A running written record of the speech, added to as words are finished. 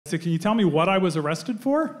I said, can you tell me what I was arrested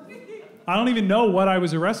for? I don't even know what I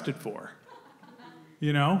was arrested for.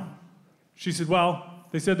 You know? She said, well,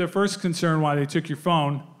 they said their first concern why they took your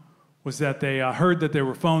phone was that they heard that there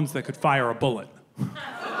were phones that could fire a bullet. And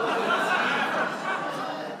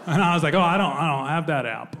I was like, oh, I don't have that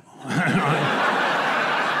app.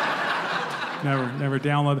 Never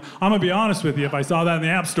downloaded. I'm gonna be honest with you, if I saw that in the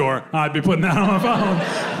App Store, I'd be putting that on my phone.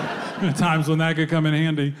 At times when that could come in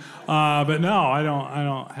handy. But no, I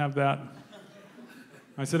don't have that.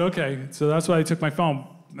 I said, okay, so that's why they took my phone.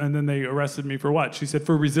 And then they arrested me for what? She said,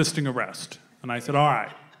 for resisting arrest. And I said, all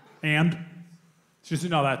right. And? She said,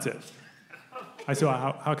 no, that's it. I said,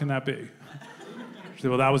 well, how can that be? She said,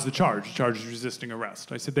 well, that was the charge. The charge is resisting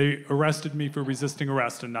arrest. I said, they arrested me for resisting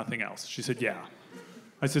arrest and nothing else. She said, yeah.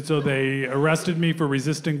 I said, so they arrested me for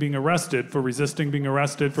resisting being arrested, for resisting being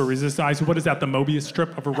arrested, for resisting. I said, what is that, the Mobius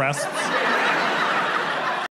strip of arrests?